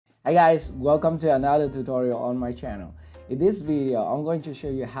Hi guys, welcome to another tutorial on my channel. In this video, I'm going to show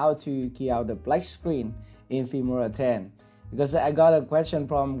you how to key out the black screen in Filmora 10 because I got a question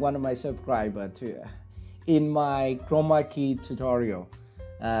from one of my subscribers in my chroma key tutorial.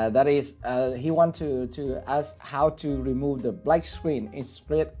 That is, he wants to ask how to remove the black screen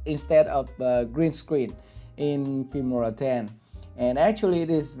instead of green screen in Filmora 10. And actually, it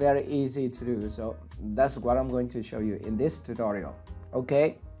is very easy to do. So that's what I'm going to show you in this tutorial.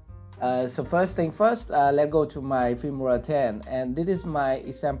 Okay. So first thing first, let's go to my Filmora 10, and this is my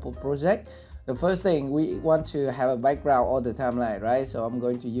example project. The first thing, we want to have a background all the timeline, right? So I'm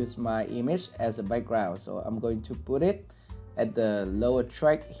going to use my image as a background. So I'm going to put it at the lower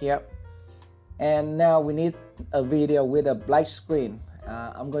track here. And now we need a video with a black screen.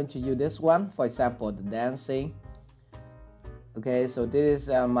 I'm going to use this one, for example, the dancing. Okay, so this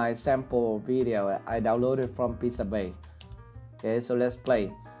is my sample video I downloaded from Pixabay. Okay, so let's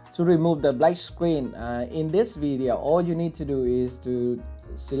play. To remove the black screen in this video, all you need to do is to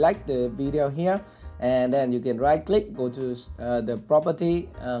select the video here, and then you can right click, go to the property,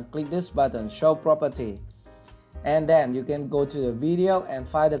 click this button, show property, and then you can go to the video and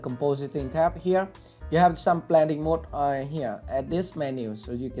find the compositing tab here. You have some blending mode here at this menu,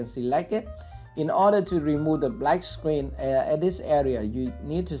 so you can select it. In order to remove the black screen at this area, you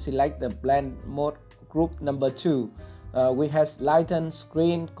need to select the blend mode group number 2. We has lighten,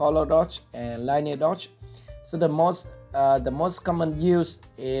 screen, color dodge, and linear dodge. So the most common use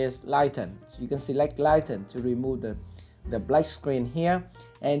is lighten. So you can select lighten to remove the black screen here,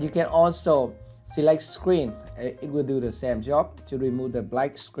 and you can also select screen. It will do the same job to remove the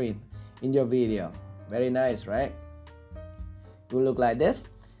black screen in your video. Very nice, right? It will look like this.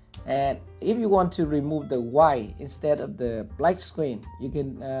 And if you want to remove the white instead of the black screen, you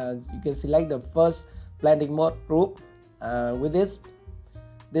can select the first blending mode group with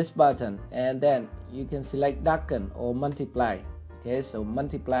this button, and then you can select darken or multiply. Okay, so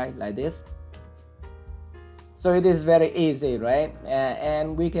multiply like this. So it is very easy, right?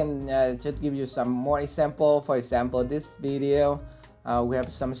 And we can just give you some more example. For example, this video we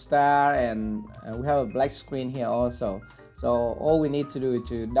have some star, and we have a black screen here also. So all we need to do is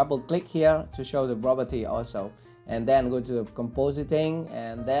to double click here to show the property also, and then go to compositing,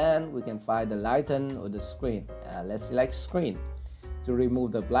 and then we can find the lighten or the screen. Let's select screen to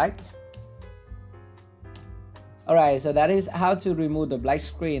remove the black. Alright, so that is how to remove the black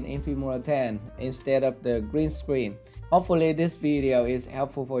screen in Filmora 10 instead of the green screen. Hopefully this video is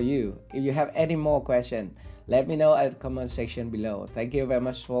helpful for you. If you have any more questions, let me know at the comment section below. Thank you very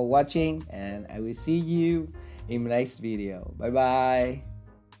much for watching, and I will see you in the next video. Bye bye.